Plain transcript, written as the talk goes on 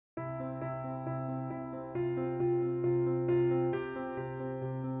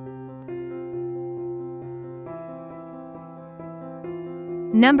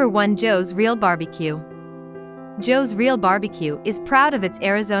Number 1. Joe's Real Barbecue. Joe's Real Barbecue is proud of its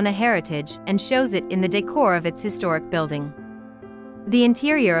Arizona heritage and shows it in the decor of its historic building. The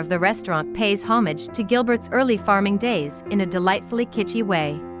interior of the restaurant pays homage to Gilbert's early farming days in a delightfully kitschy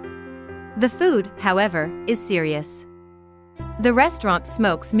way. The food, however, is serious. The restaurant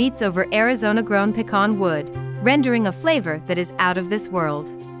smokes meats over Arizona-grown pecan wood, rendering a flavor that is out of this world.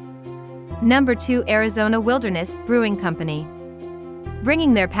 Number 2. Arizona Wilderness Brewing Company.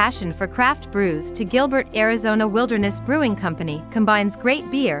 Bringing their passion for craft brews to Gilbert, Arizona Wilderness Brewing Company combines great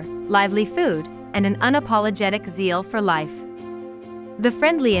beer, lively food, and an unapologetic zeal for life. The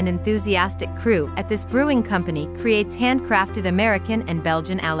friendly and enthusiastic crew at this brewing company creates handcrafted American and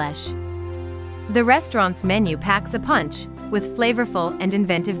Belgian alesh. The restaurant's menu packs a punch, with flavorful and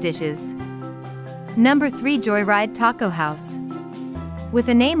inventive dishes. Number 3. Joyride Taco House. With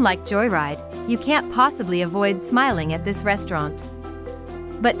a name like Joyride, you can't possibly avoid smiling at this restaurant.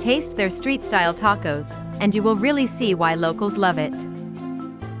 But taste their street-style tacos, and you will really see why locals love it.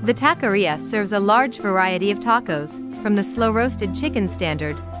 The taqueria serves a large variety of tacos, from the slow-roasted chicken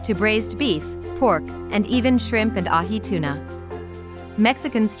standard, to braised beef, pork, and even shrimp and ahi tuna.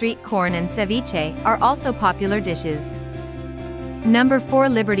 Mexican street corn and ceviche are also popular dishes. Number 4.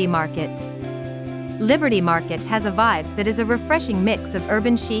 Liberty Market. Liberty Market has a vibe that is a refreshing mix of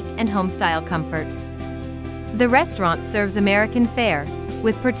urban chic and home-style comfort. The restaurant serves American fare,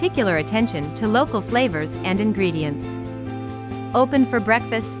 with particular attention to local flavors and ingredients. Open for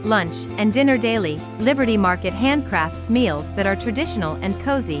breakfast, lunch, and dinner daily, Liberty Market handcrafts meals that are traditional and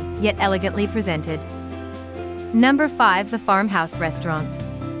cozy, yet elegantly presented. Number 5. The Farmhouse Restaurant.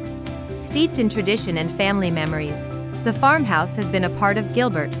 Steeped in tradition and family memories, the Farmhouse has been a part of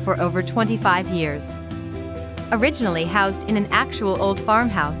Gilbert for over 25 years. Originally housed in an actual old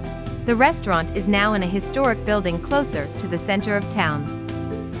farmhouse, the restaurant is now in a historic building closer to the center of town.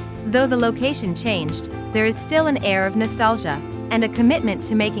 Though the location changed, there is still an air of nostalgia and a commitment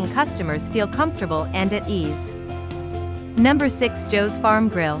to making customers feel comfortable and at ease. Number 6. Joe's Farm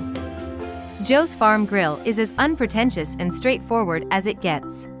Grill. Joe's Farm Grill is as unpretentious and straightforward as it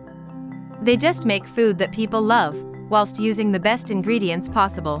gets. They just make food that people love, whilst using the best ingredients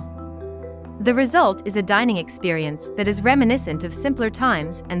possible. The result is a dining experience that is reminiscent of simpler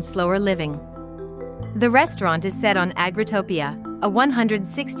times and slower living. The restaurant is set on Agritopia, a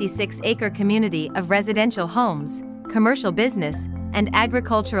 166-acre community of residential homes, commercial business, and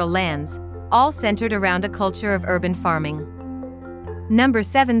agricultural lands, all centered around a culture of urban farming. Number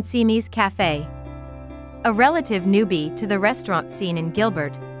 7. Simi's Cafe. A relative newbie to the restaurant scene in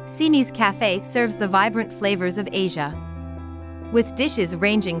Gilbert, Simi's Cafe serves the vibrant flavors of Asia. With dishes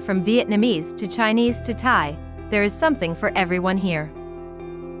ranging from Vietnamese to Chinese to Thai, there is something for everyone here.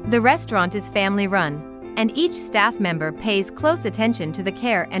 The restaurant is family-run, and each staff member pays close attention to the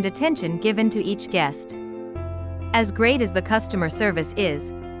care and attention given to each guest. As great as the customer service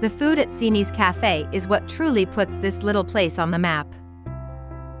is, the food at Simi's Cafe is what truly puts this little place on the map.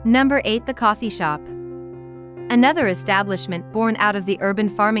 Number 8. The Coffee Shop. Another establishment born out of the urban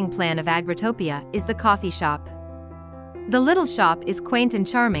farming plan of Agritopia is the coffee shop. The little shop is quaint and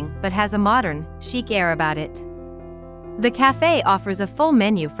charming but has a modern, chic air about it. The cafe offers a full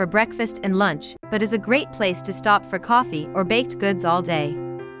menu for breakfast and lunch, but is a great place to stop for coffee or baked goods all day.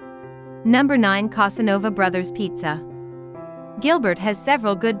 Number 9. Casanova Brothers Pizza. Gilbert has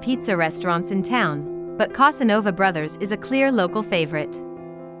several good pizza restaurants in town, but Casanova Brothers is a clear local favorite.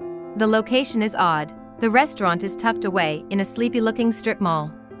 The location is odd. The restaurant is tucked away in a sleepy-looking strip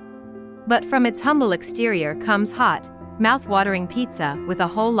mall. But from its humble exterior comes hot, mouth-watering pizza with a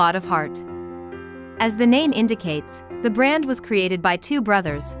whole lot of heart. As the name indicates, the brand was created by two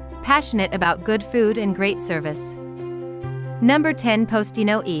brothers, passionate about good food and great service. Number 10.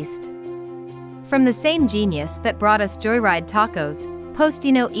 Postino East. From the same genius that brought us Joyride Tacos,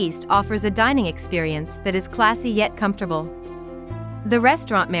 Postino East offers a dining experience that is classy yet comfortable. The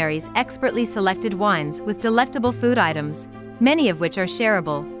restaurant marries expertly selected wines with delectable food items, many of which are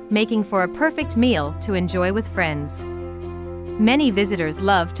shareable, making for a perfect meal to enjoy with friends. Many visitors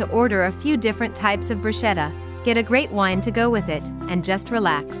love to order a few different types of bruschetta, get a great wine to go with it, and just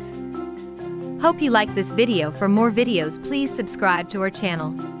relax. Hope you like this video. For more videos, please subscribe to our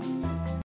channel.